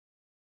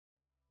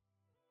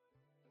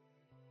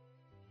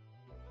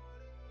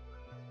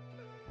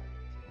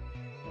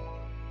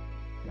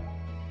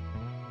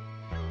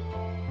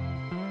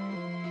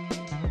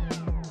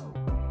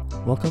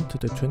Welcome to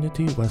the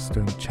Trinity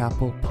Western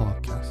Chapel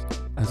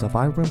podcast. As a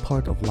vibrant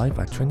part of life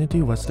at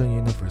Trinity Western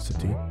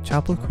University,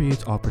 Chapel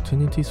creates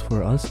opportunities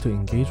for us to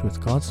engage with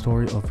God's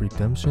story of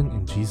redemption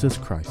in Jesus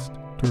Christ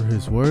through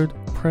His Word,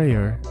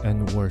 prayer,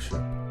 and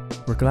worship.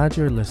 We're glad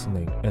you're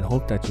listening and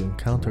hope that you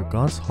encounter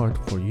God's heart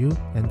for you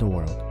and the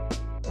world.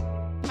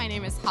 My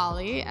name is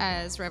Holly,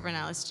 as Reverend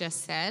Alice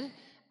just said.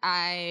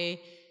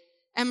 I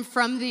am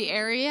from the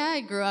area.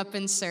 I grew up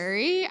in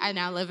Surrey. I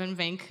now live in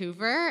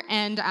Vancouver,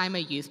 and I'm a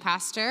youth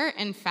pastor.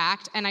 In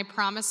fact, and I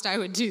promised I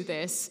would do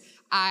this,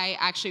 I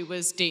actually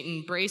was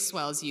Dayton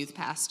Bracewell's youth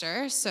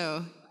pastor,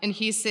 and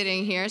he's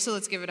sitting here, so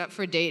let's give it up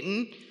for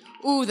Dayton.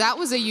 Ooh, that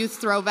was a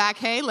youth throwback,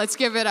 hey? Let's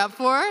give it up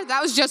for her.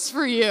 That was just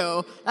for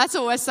you. That's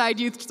a West Side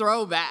youth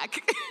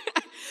throwback.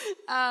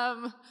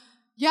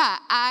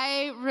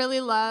 I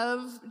really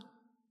love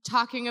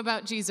talking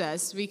about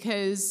Jesus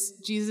because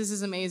Jesus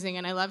is amazing,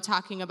 and I love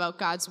talking about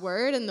God's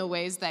Word and the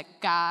ways that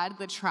God,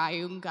 the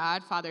triune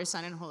God, Father,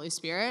 Son, and Holy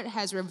Spirit,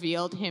 has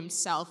revealed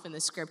Himself in the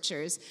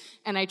Scriptures.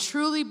 And I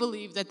truly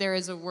believe that there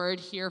is a word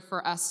here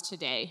for us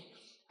today,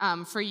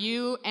 for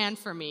you and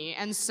for me.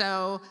 And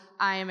so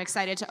I am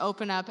excited to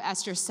open up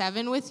Esther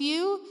 7 with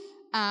you.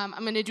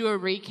 I'm going to do a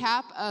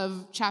recap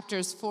of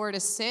chapters 4 to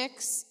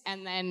 6,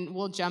 and then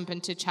we'll jump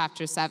into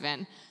chapter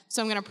 7.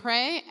 So I'm going to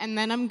pray, and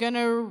then I'm going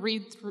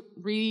to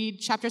read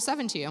chapter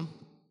 7 to you.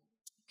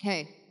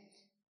 Okay.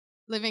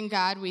 Living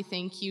God, we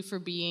thank you for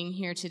being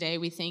here today.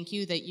 We thank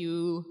you that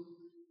you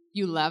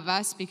love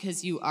us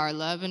because you are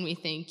love, and we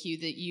thank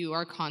you that you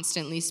are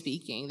constantly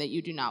speaking, that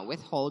you do not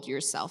withhold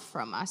yourself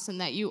from us,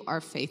 and that you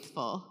are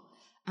faithful,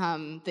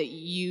 that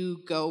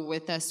you go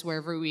with us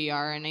wherever we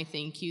are, and I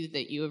thank you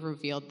that you have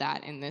revealed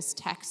that in this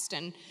text.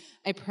 And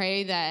I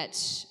pray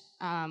that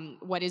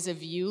what is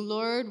of you,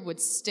 Lord, would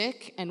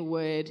stick and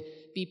would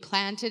be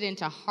planted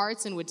into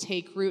hearts and would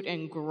take root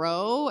and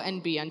grow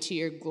and be unto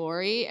your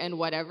glory, and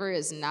whatever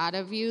is not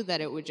of you,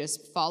 that it would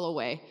just fall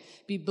away,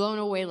 be blown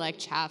away like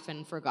chaff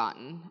and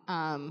forgotten.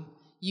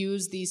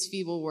 Use these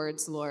feeble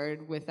words,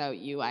 Lord. Without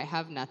you, I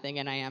have nothing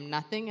and I am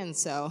nothing, and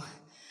so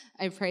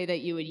I pray that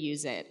you would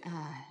use it.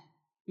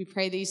 We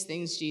pray these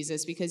things,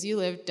 Jesus, because you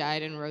lived,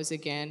 died, and rose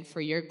again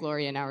for your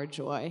glory and our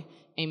joy.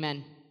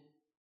 Amen.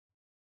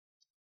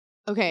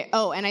 Okay,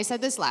 and I said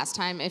this last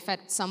time, if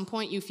at some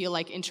point you feel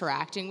like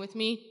interacting with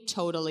me,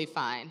 totally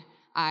fine.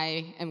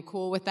 I am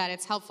cool with that.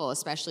 It's helpful,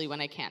 especially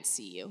when I can't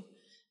see you.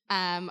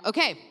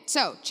 Okay,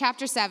 so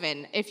chapter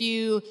 7. If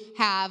you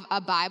have a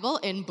Bible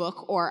in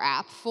book or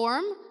app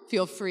form,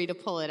 feel free to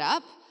pull it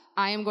up.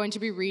 I am going to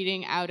be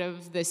reading out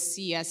of the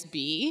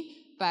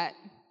CSB, but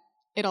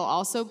it'll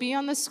also be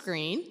on the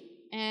screen,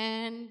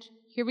 and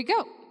here we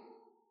go.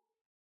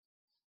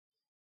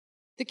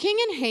 The king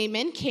and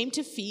Haman came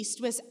to feast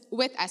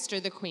with Esther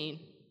the queen.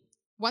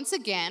 Once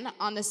again,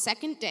 on the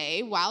second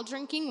day, while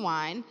drinking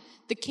wine,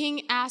 the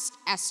king asked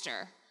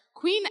Esther,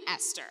 "Queen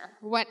Esther,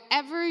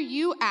 whatever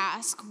you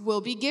ask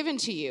will be given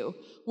to you.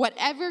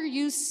 Whatever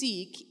you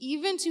seek,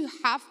 even to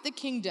half the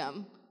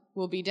kingdom,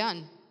 will be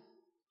done."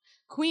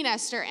 Queen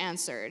Esther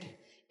answered,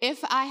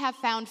 "If I have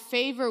found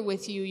favor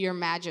with you, your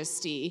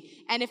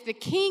majesty, and if the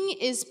king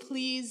is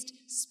pleased,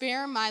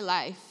 spare my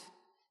life.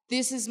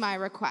 This is my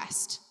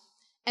request.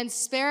 And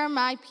spare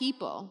my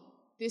people.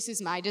 This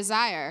is my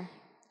desire.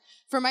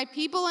 For my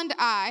people and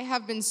I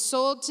have been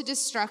sold to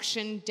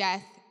destruction,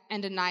 death,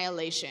 and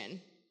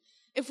annihilation.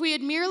 If we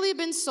had merely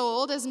been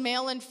sold as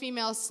male and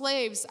female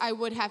slaves, I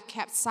would have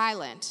kept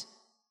silent.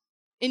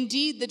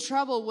 Indeed, the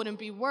trouble wouldn't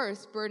be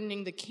worth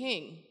burdening the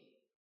king."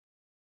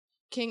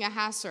 King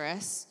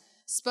Ahasuerus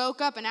spoke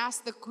up and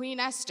asked the Queen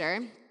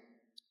Esther,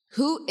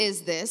 "Who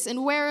is this,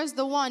 and where is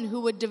the one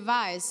who would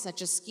devise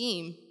such a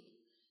scheme?"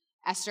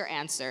 Esther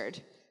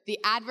answered, "The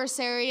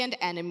adversary and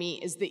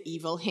enemy is the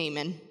evil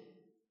Haman."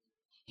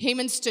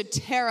 Haman stood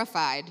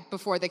terrified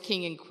before the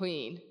king and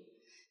queen.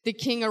 The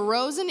king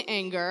arose in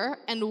anger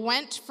and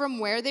went from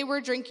where they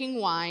were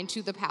drinking wine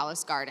to the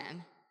palace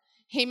garden.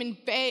 Haman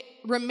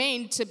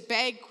remained to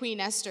beg Queen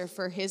Esther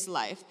for his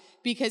life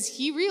because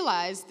he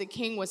realized the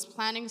king was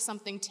planning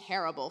something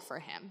terrible for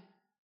him.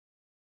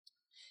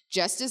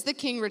 Just as the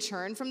king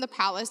returned from the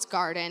palace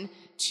garden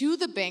to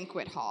the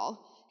banquet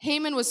hall,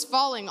 Haman was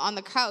falling on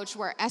the couch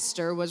where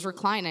Esther was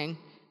reclining.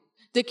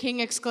 The king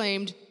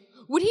exclaimed,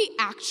 "Would he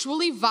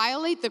actually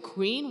violate the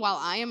queen while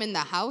I am in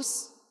the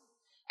house?"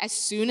 As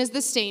soon as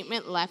the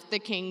statement left the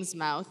king's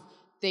mouth,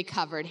 they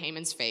covered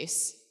Haman's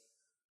face.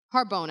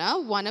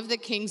 Harbona, one of the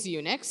king's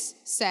eunuchs,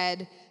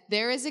 said,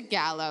 "There is a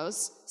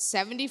gallows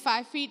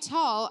 75 feet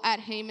tall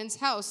at Haman's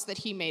house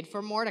that he made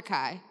for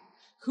Mordecai,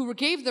 who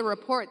gave the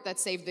report that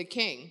saved the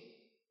king."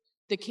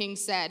 The king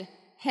said,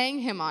 "Hang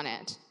him on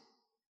it."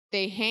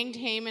 They hanged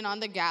Haman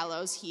on the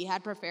gallows he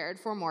had prepared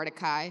for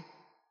Mordecai.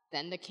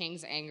 Then the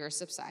king's anger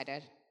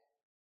subsided.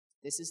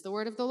 This is the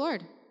word of the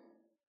Lord.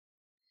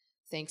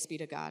 Thanks be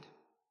to God.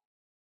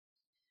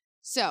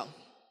 So,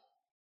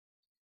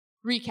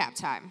 recap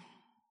time,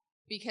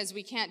 because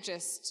we can't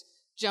just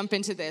jump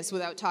into this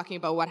without talking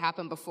about what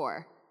happened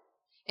before.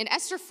 In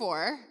Esther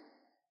 4,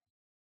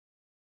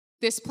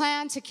 This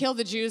plan to kill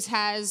the Jews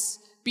has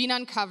been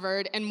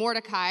uncovered, and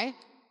Mordecai,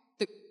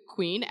 the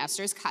queen,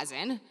 Esther's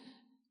cousin,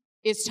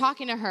 is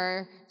talking to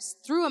her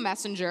through a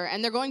messenger,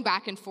 and they're going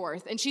back and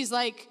forth. And she's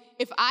like,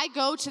 if I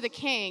go to the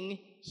king,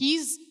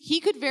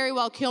 he could very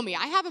well kill me.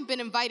 I haven't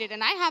been invited,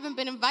 and I haven't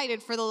been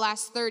invited for the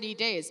last 30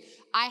 days.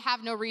 I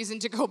have no reason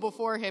to go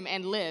before him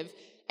and live,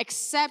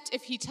 except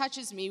if he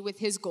touches me with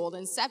his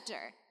golden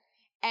scepter.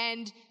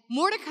 And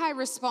Mordecai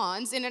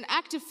responds, in an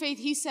act of faith,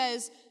 he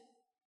says,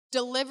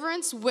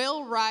 deliverance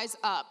will rise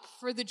up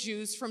for the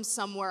Jews from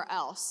somewhere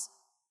else.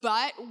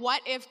 But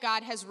what if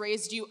God has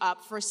raised you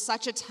up for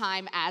such a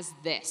time as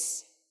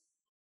this?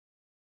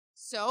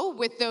 So,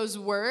 with those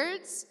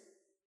words,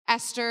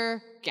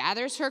 Esther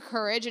gathers her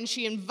courage and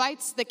she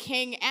invites the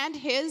king and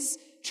his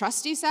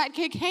trusty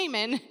sidekick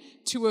Haman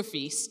to a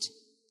feast.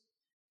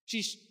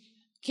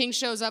 King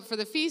shows up for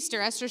the feast,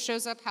 or Esther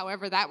shows up,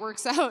 however that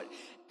works out,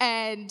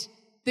 and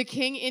the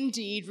king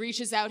indeed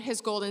reaches out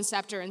his golden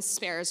scepter and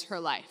spares her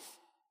life.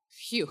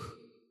 Phew.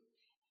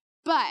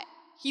 But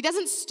he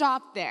doesn't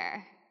stop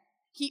there.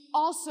 He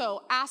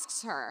also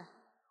asks her,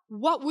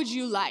 what would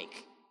you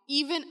like,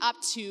 even up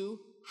to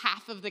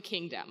half of the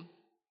kingdom?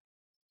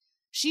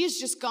 She has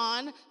just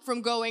gone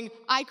from going,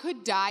 I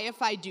could die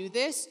if I do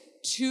this,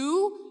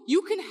 to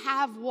you can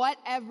have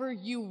whatever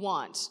you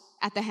want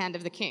at the hand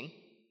of the king.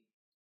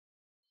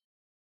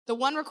 The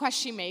one request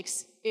she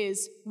makes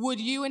is, would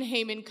you and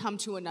Haman come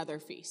to another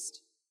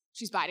feast?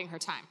 She's biding her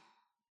time.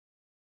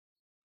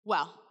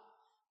 Well,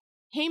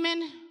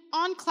 Haman,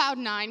 on cloud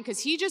nine, because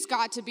he just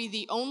got to be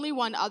the only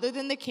one other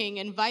than the king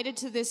invited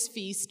to this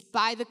feast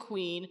by the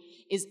queen,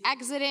 is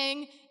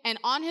exiting, and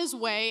on his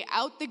way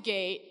out the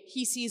gate,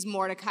 he sees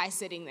Mordecai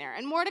sitting there.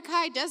 And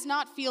Mordecai does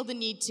not feel the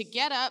need to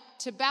get up,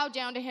 to bow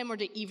down to him, or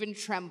to even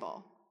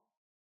tremble.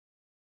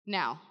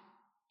 Now,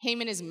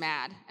 Haman is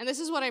mad, and this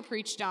is what I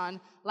preached on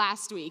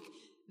last week,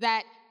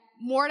 that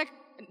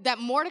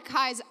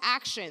Mordecai's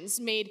actions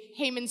made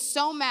Haman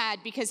so mad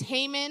because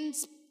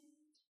Haman's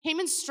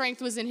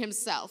strength was in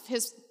himself,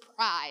 his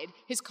pride,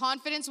 his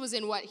confidence was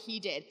in what he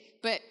did.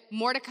 But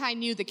Mordecai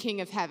knew the King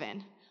of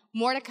Heaven.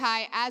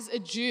 Mordecai, as a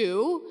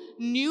Jew,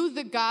 knew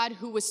the God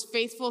who was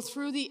faithful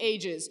through the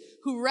ages,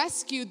 who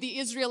rescued the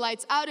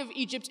Israelites out of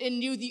Egypt, and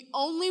knew the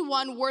only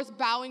one worth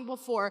bowing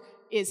before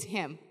is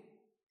him.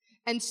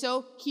 And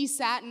so he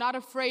sat, not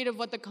afraid of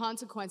what the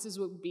consequences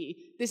would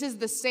be. This is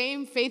the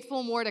same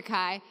faithful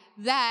Mordecai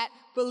that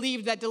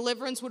believed that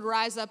deliverance would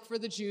rise up for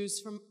the Jews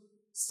from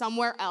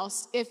somewhere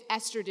else if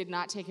Esther did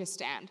not take a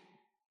stand.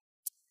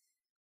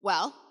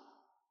 Well,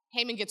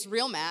 Haman gets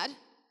real mad,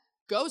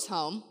 goes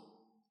home,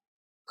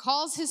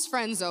 calls his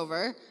friends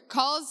over,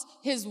 calls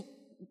his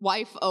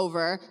wife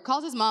over,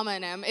 calls his mama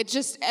and him, it's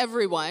just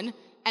everyone,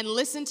 and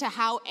listen to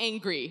how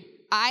angry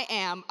I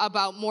am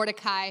about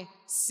Mordecai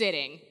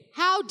sitting.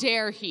 How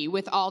dare he,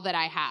 with all that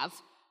I have,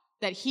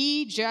 that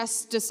he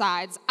just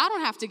decides, I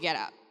don't have to get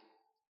up.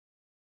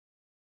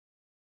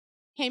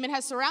 Haman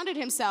has surrounded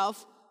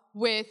himself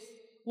with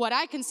what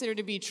I consider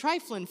to be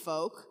trifling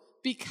folk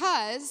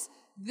because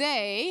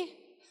they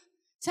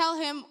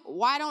tell him,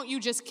 why don't you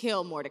just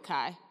kill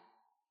Mordecai?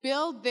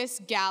 Build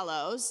this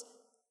gallows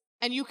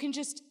and you can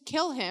just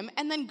kill him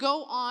and then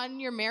go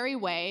on your merry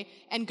way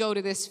and go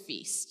to this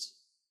feast.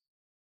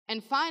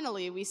 And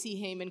finally, we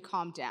see Haman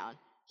calm down.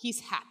 He's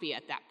happy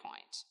at that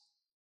point.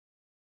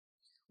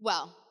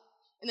 Well,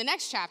 in the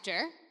next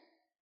chapter,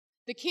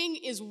 the king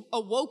is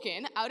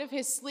awoken out of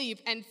his sleep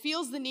and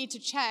feels the need to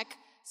check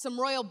some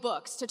royal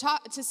books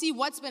to see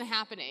what's been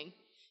happening.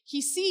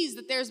 He sees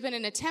that there's been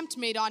an attempt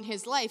made on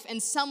his life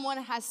and someone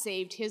has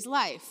saved his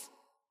life.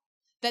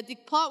 That the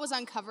plot was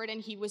uncovered and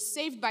he was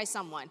saved by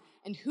someone.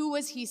 And who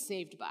was he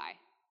saved by?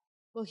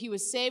 Well, he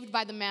was saved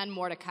by the man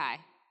Mordecai,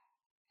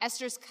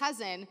 Esther's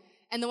cousin,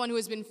 and the one who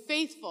has been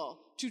faithful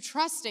to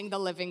trusting the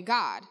living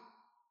God.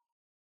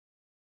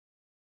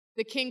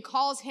 The king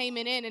calls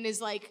Haman in and is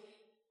like,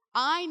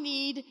 I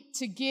need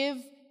to give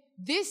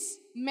this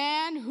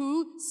man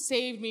who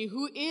saved me,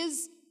 who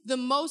is the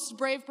most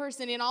brave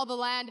person in all the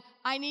land,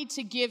 I need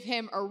to give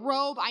him a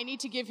robe. I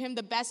need to give him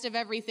the best of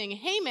everything.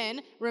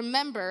 Haman,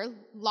 remember,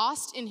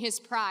 lost in his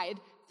pride,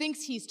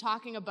 thinks he's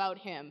talking about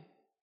him.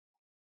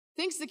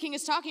 Thinks the king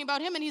is talking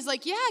about him, and he's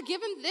like, yeah,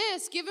 give him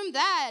this, give him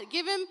that,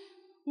 give him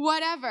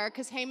whatever,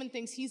 because Haman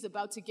thinks he's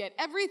about to get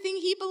everything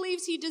he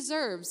believes he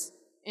deserves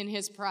in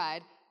his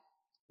pride.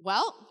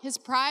 Well, his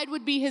pride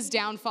would be his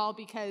downfall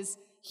because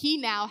he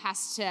now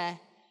has to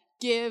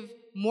give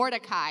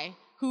Mordecai,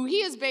 who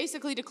he has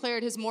basically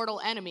declared his mortal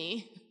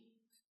enemy,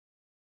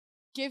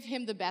 give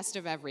him the best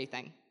of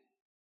everything.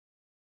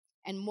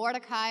 And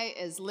Mordecai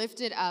is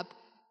lifted up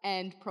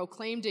and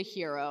proclaimed a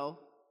hero,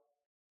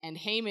 and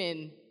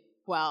Haman,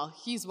 well,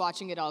 he's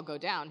watching it all go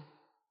down.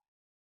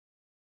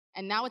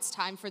 And now it's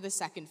time for the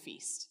second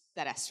feast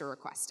that Esther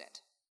requested.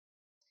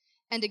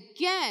 And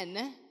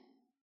again,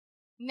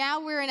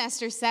 now we're in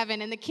Esther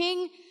 7, and the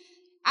king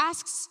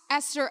asks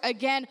Esther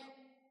again,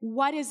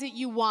 what is it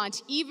you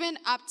want, even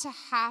up to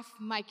half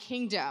my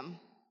kingdom?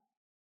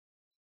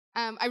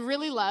 I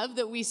really love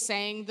that we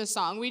sang the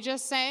song we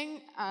just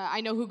sang,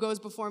 I know who goes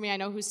before me, I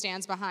know who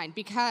stands behind,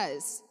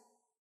 because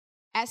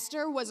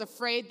Esther was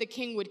afraid the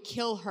king would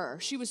kill her.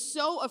 She was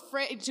so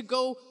afraid to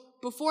go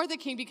before the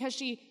king because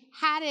she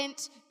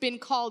hadn't been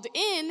called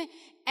in,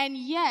 and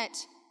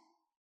yet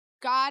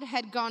God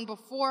had gone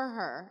before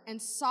her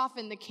and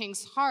softened the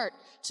king's heart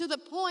to the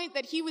point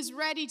that he was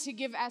ready to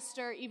give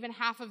Esther even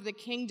half of the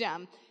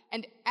kingdom.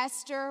 And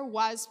Esther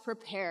was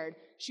prepared.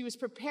 She was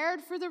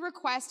prepared for the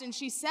request, and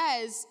she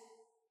says,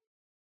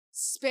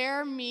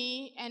 "Spare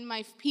me and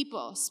my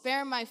people,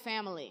 spare my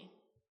family."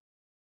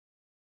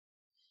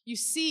 You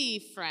see,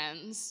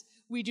 friends,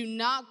 we do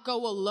not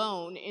go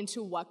alone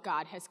into what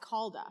God has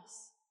called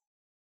us.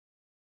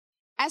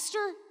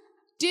 Esther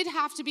did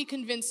have to be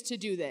convinced to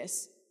do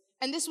this.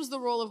 And this was the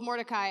role of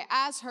Mordecai.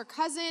 As her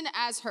cousin,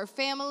 as her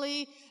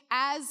family,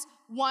 as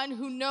one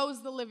who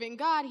knows the living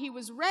God, he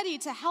was ready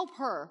to help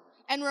her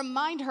and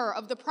remind her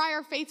of the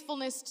prior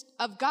faithfulness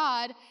of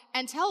God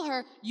and tell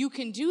her, you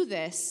can do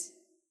this.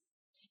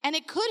 And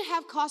it could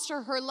have cost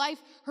her her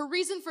life. Her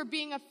reason for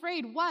being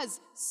afraid was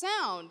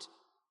sound,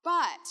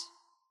 but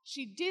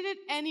she did it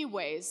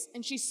anyways,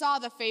 and she saw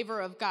the favor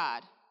of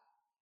God.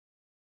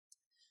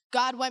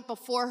 God went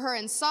before her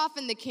and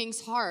softened the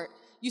king's heart.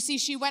 You see,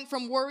 she went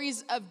from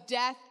worries of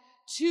death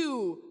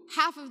to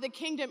half of the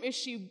kingdom if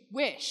she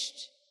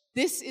wished.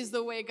 This is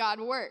the way God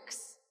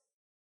works.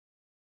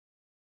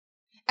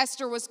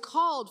 Esther was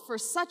called for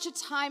such a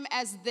time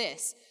as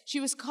this. She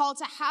was called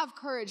to have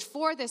courage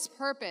for this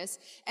purpose,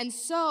 and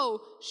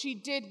so she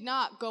did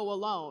not go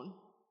alone.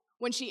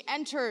 When she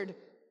entered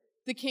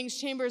the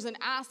king's chambers and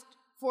asked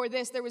for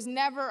this, there was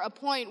never a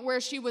point where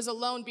she was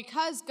alone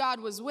because God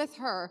was with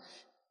her.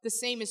 The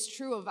same is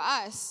true of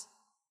us.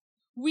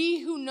 We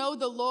who know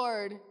the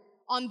Lord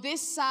on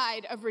this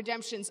side of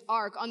redemption's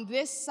arc, on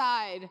this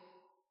side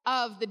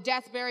of the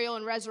death, burial,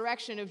 and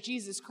resurrection of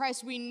Jesus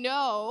Christ, we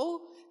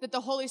know that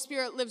the Holy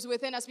Spirit lives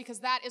within us because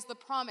that is the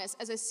promise.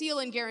 As a seal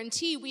and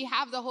guarantee, we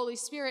have the Holy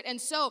Spirit.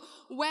 And so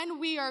when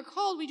we are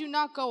called, we do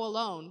not go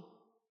alone.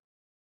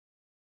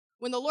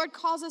 When the Lord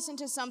calls us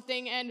into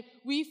something and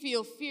we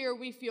feel fear,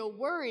 we feel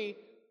worry,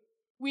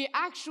 we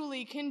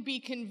actually can be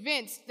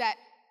convinced that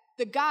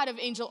the God of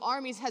angel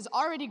armies has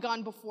already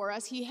gone before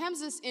us. He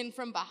hems us in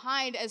from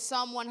behind, as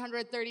Psalm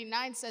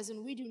 139 says,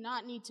 and we do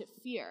not need to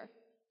fear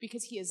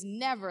because he has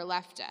never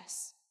left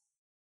us.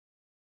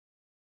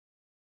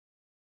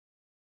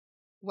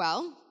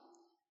 Well,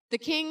 the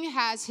king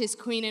has his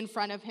queen in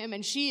front of him,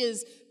 and she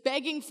is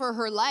begging for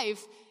her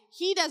life.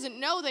 He doesn't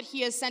know that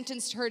he has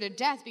sentenced her to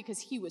death because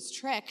he was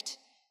tricked,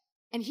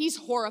 and he's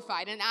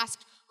horrified and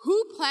asked,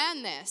 who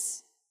planned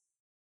this?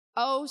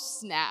 Oh,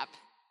 snap.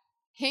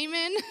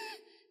 Haman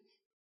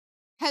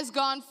has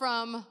gone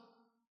from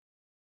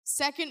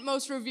second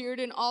most revered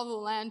in all the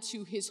land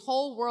to his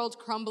whole world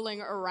crumbling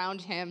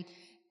around him.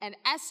 And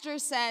Esther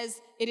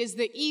says it is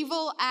the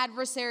evil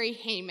adversary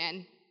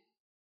Haman.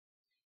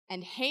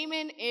 And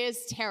Haman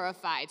is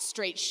terrified,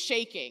 straight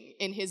shaking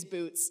in his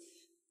boots.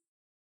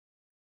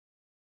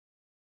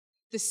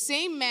 The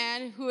same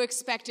man who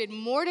expected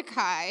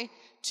Mordecai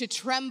to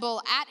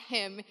tremble at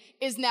him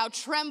is now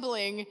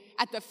trembling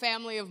at the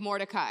family of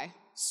Mordecai.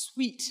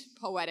 Sweet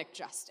poetic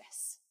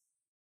justice.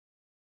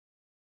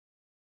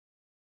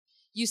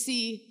 You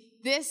see,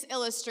 this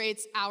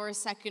illustrates our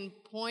second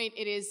point.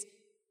 It is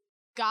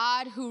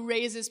God who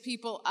raises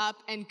people up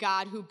and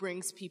God who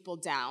brings people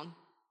down.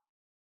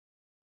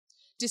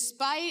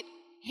 Despite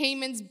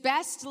Haman's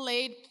best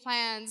laid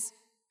plans,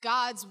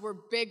 God's were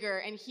bigger,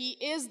 and he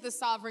is the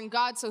sovereign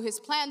God, so his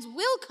plans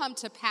will come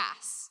to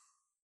pass.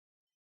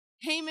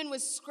 Haman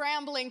was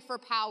scrambling for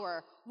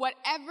power,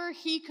 whatever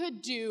he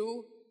could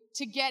do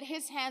to get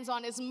his hands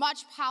on as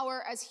much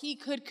power as he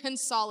could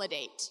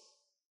consolidate.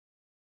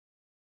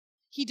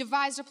 He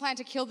devised a plan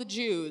to kill the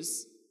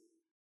Jews,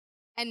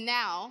 and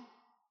now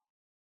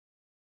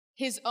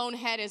his own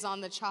head is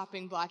on the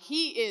chopping block.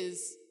 He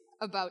is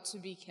about to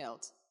be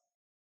killed.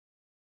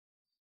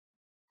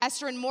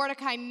 Esther and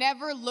Mordecai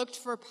never looked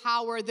for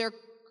power.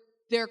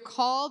 Their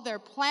call, their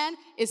plan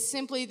is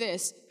simply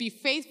this: be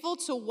faithful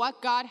to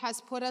what God has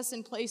put us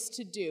in place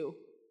to do.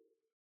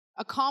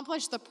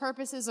 Accomplish the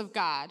purposes of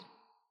God.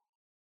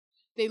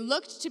 They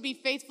looked to be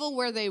faithful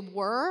where they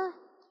were,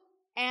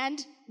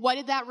 and what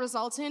did that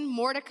result in?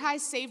 Mordecai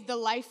saved the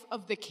life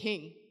of the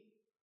king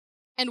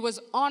and was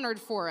honored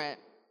for it.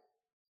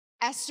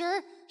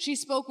 Esther, she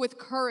spoke with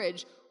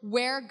courage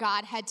where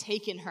God had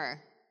taken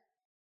her.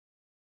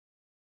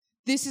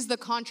 This is the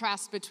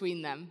contrast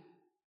between them.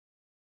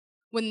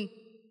 When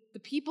the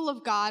people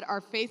of God are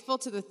faithful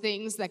to the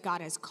things that God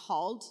has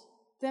called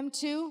them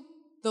to,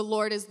 the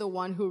Lord is the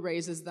one who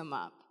raises them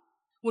up.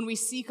 When we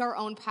seek our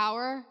own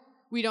power,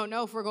 we don't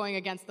know if we're going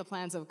against the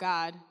plans of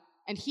God,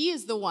 and he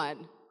is the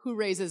one who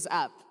raises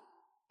up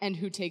and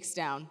who takes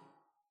down.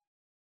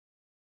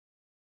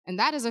 And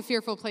that is a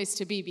fearful place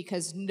to be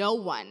because no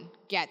one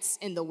gets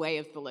in the way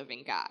of the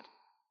living God.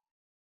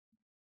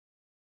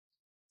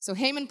 So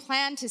Haman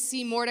planned to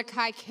see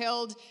Mordecai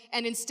killed,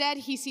 and instead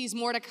he sees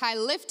Mordecai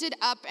lifted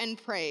up and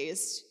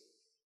praised.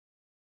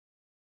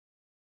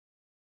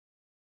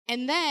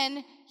 And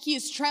then he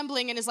is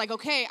trembling and is like,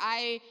 okay,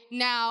 I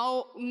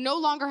now no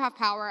longer have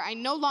power. I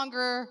no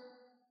longer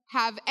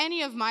have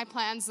any of my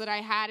plans that I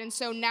had. And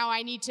so now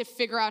I need to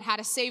figure out how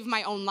to save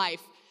my own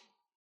life.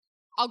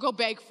 I'll go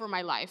beg for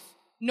my life.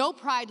 No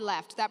pride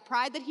left. That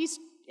pride that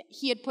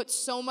he had put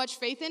so much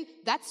faith in,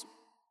 that's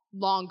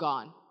long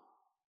gone.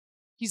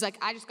 He's like,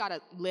 I just got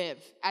to live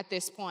at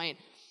this point.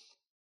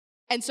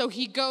 And so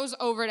he goes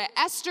over to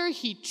Esther.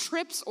 He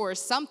trips or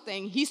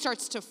something. He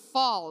starts to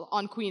fall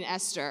on Queen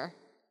Esther.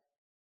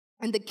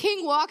 And the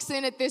king walks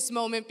in at this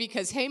moment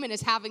because Haman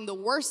is having the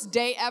worst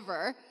day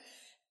ever.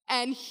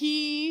 And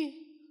the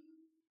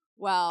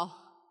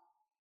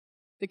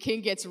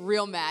king gets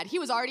real mad. He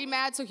was already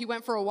mad, so he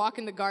went for a walk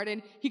in the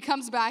garden. He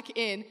comes back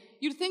in.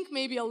 You'd think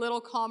maybe a little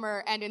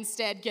calmer, and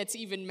instead gets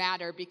even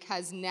madder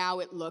because now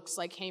it looks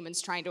like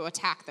Haman's trying to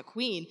attack the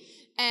queen.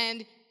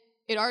 And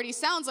it already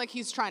sounds like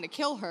he's trying to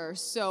kill her,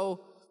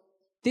 so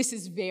this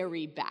is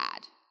very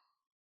bad.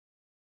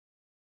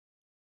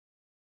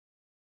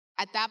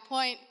 At that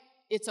point,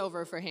 it's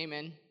over for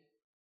Haman.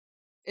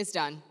 It's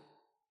done.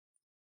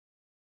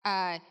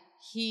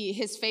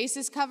 His face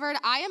is covered.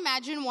 I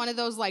imagine one of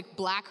those like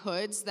black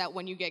hoods that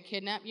when you get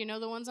kidnapped, you know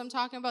the ones I'm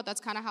talking about?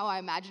 That's kind of how I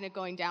imagine it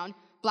going down.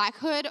 Black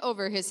hood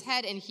over his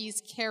head, and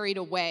he's carried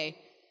away.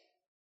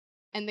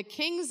 And the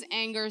king's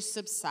anger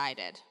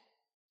subsided.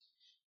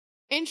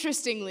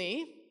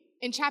 Interestingly,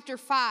 in chapter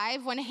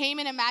 5, when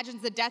Haman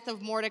imagines the death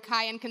of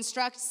Mordecai and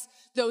constructs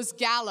those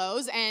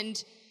gallows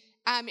and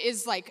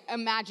is like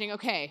imagining,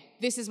 okay,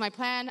 this is my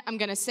plan. I'm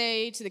going to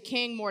say to the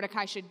king,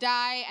 Mordecai should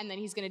die, and then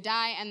he's going to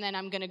die, and then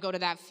I'm going to go to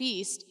that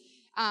feast.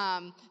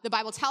 The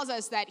Bible tells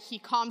us that he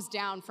calms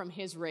down from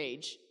his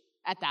rage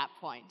at that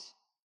point.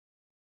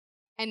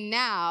 And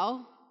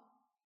now,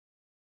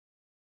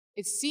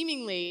 it's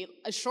seemingly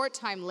a short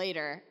time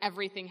later,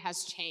 everything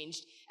has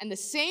changed. And the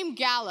same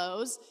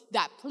gallows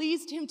that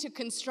pleased him to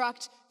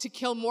construct to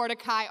kill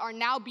Mordecai are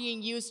now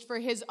being used for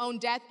his own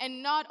death.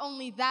 And not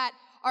only that,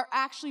 are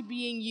actually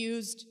being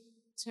used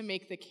to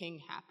make the king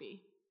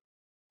happy.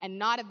 And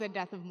not at the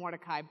death of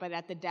Mordecai, but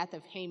at the death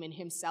of Haman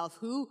himself,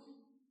 who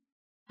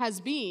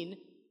has been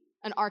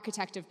an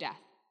architect of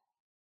death.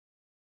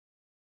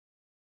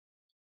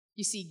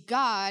 You see,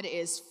 God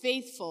is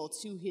faithful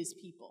to his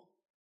people.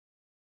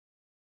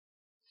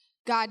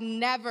 God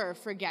never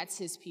forgets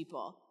his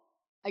people.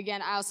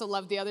 Again, I also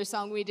love the other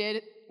song we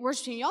did.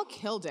 Worship team, y'all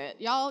killed it.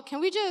 Y'all, can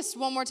we just,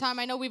 one more time?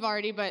 I know we've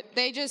already, but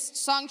they just,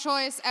 song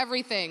choice,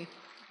 everything.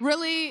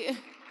 Really,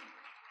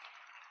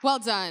 well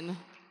done.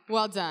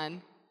 Well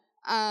done.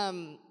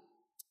 When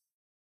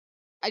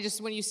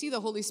you see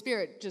the Holy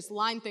Spirit just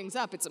line things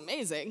up, it's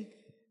amazing.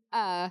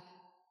 And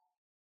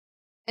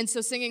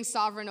so singing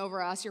Sovereign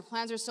over us, your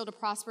plans are still to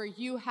prosper.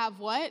 You have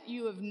what?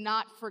 You have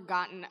not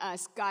forgotten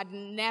us. God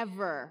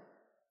never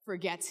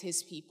forgets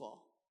his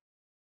people.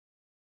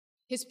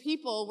 His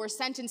people were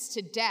sentenced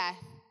to death,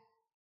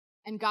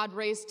 and God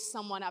raised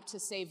someone up to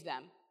save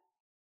them.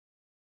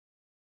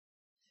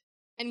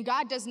 And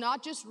God does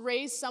not just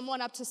raise someone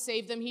up to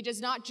save them. He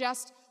does not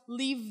just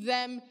leave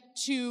them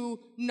to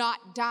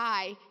not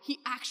die. He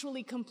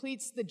actually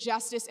completes the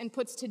justice and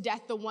puts to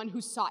death the one who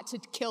sought to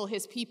kill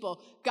his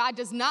people. God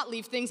does not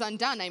leave things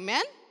undone.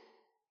 Amen?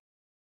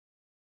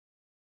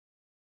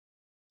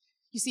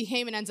 You see,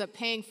 Haman ends up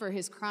paying for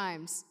his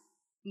crimes.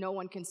 No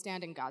one can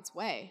stand in God's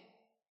way.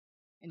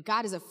 And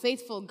God is a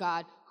faithful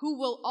God who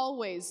will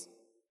always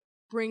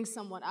bring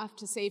someone up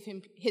to save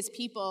his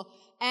people.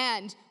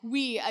 And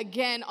we,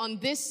 again, on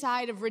this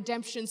side of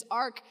redemption's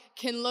arc,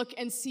 can look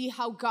and see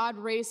how God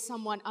raised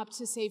someone up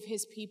to save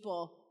his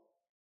people.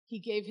 He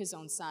gave his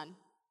own son.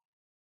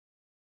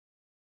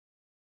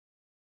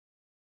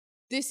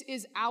 This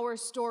is our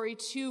story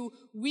too.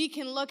 We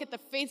can look at the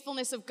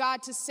faithfulness of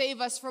God to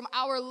save us from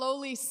our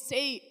lowly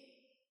state.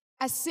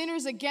 As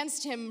sinners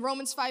against him,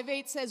 Romans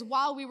 5:8 says,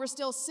 while we were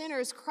still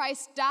sinners,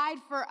 Christ died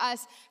for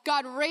us.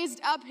 God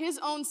raised up his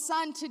own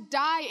son to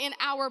die in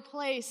our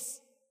place.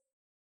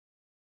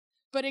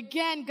 But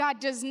again,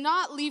 God does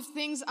not leave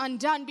things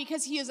undone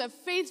because he is a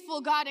faithful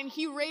God, and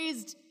he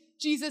raised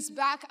Jesus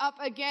back up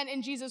again,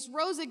 and Jesus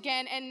rose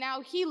again, and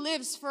now he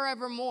lives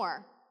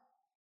forevermore.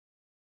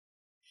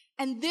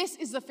 And this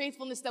is the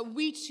faithfulness that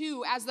we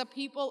too, as the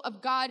people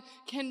of God,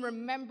 can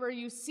remember.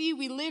 You see,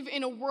 we live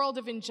in a world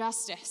of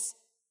injustice.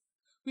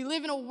 We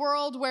live in a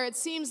world where it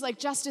seems like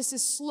justice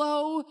is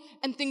slow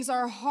and things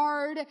are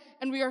hard,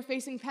 and we are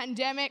facing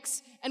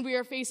pandemics, and we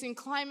are facing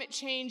climate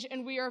change,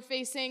 and we are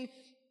facing,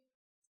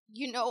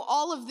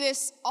 all of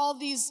this, all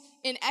these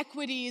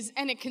inequities,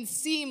 and it can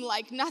seem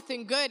like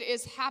nothing good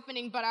is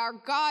happening, but our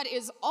God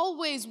is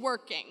always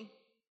working.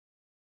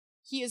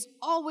 He is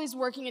always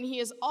working, and he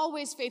is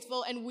always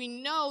faithful, and we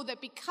know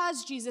that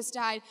because Jesus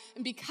died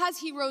and because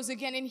he rose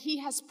again and he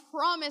has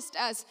promised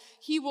us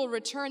he will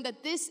return,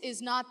 that this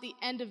is not the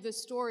end of the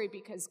story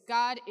because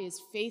God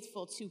is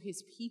faithful to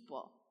his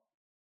people.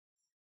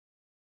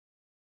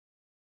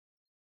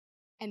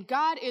 And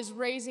God is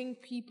raising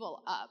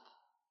people up.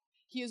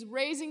 He is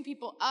raising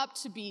people up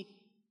to be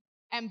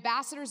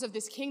ambassadors of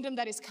this kingdom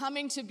that is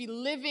coming, to be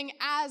living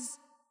as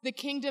the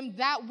kingdom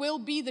that will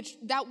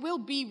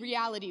be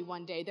reality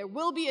one day. There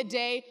will be a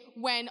day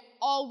when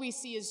all we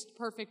see is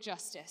perfect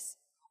justice.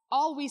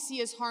 All we see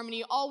is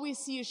harmony. All we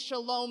see is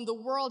shalom, the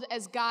world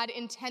as God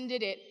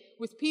intended it,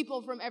 with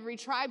people from every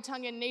tribe,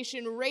 tongue, and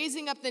nation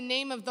raising up the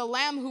name of the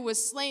Lamb who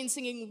was slain,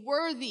 singing,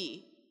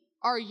 "Worthy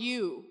are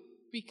you,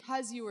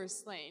 because you were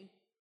slain."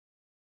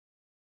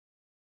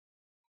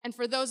 And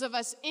for those of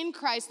us in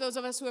Christ, those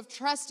of us who have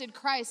trusted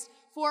Christ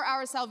for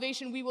our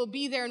salvation, we will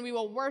be there and we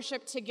will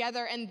worship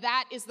together. And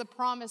that is the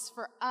promise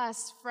for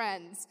us,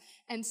 friends.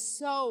 And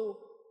so,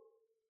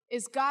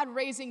 is God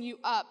raising you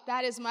up?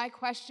 That is my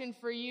question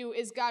for you.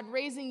 Is God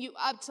raising you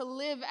up to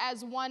live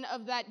as one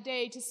of that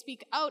day, to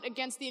speak out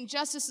against the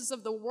injustices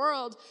of the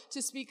world,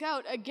 to speak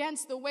out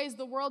against the ways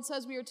the world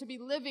says we are to be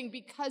living,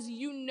 because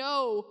you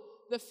know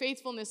the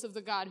faithfulness of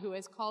the God who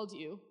has called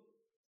you?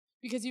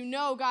 Because you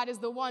know God is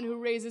the one who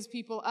raises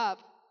people up,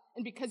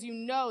 and because you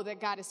know that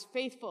God is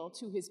faithful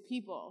to his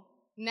people,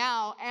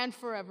 now and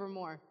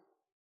forevermore.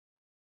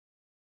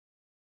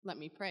 Let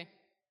me pray.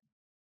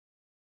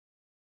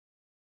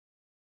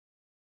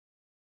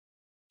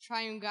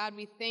 Triune God,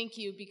 we thank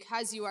you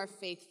because you are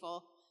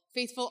faithful,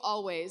 faithful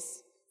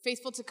always,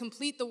 faithful to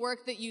complete the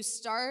work that you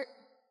start,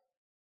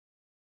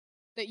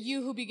 that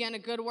you who began a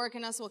good work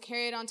in us will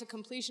carry it on to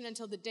completion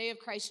until the day of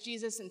Christ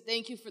Jesus. And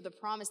thank you for the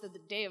promise that the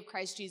day of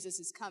Christ Jesus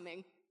is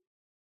coming.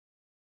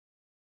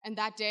 And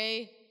that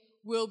day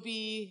will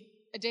be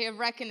a day of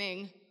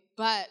reckoning.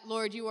 But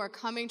Lord, you are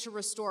coming to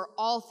restore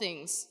all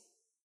things.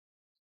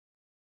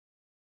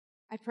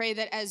 I pray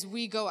that as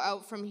we go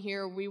out from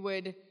here, we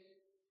would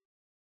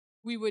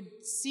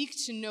seek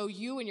to know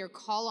you and your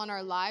call on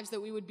our lives,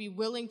 that we would be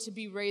willing to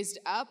be raised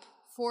up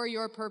for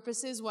your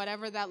purposes,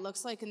 whatever that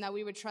looks like, and that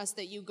we would trust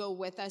that you go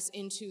with us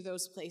into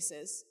those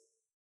places.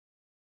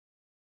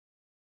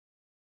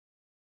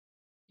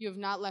 You have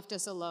not left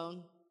us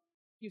alone.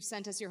 You've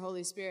sent us your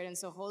Holy Spirit, and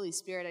so Holy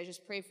Spirit, I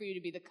just pray for you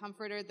to be the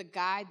comforter, the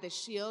guide, the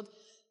shield,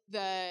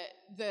 the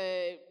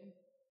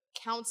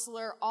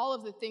counselor, all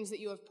of the things that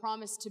you have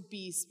promised to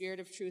be, Spirit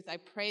of truth. I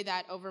pray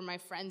that over my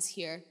friends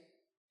here.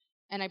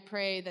 And I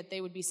pray that they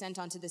would be sent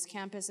onto this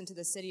campus, into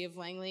the city of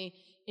Langley,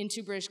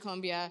 into British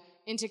Columbia,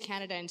 into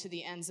Canada, and to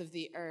the ends of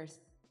the earth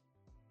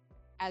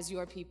as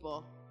your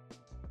people.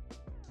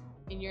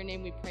 In your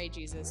name we pray,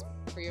 Jesus,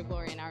 for your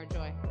glory and our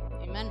joy.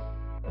 Amen.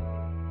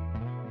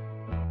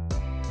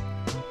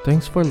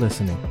 Thanks for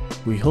listening.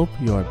 We hope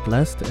you are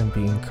blessed and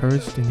be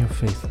encouraged in your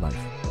faith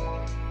life.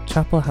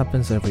 Chapel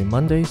happens every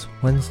Mondays,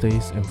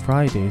 Wednesdays, and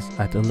Fridays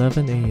at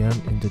 11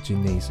 a.m. in the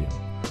gymnasium,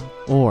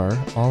 or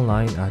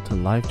online at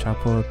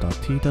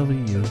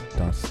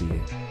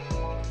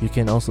livechapel.twu.ca. You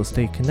can also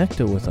stay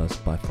connected with us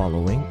by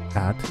following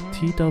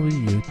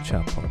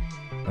 @TWChapel.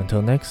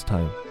 Until next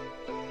time,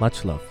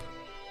 much love.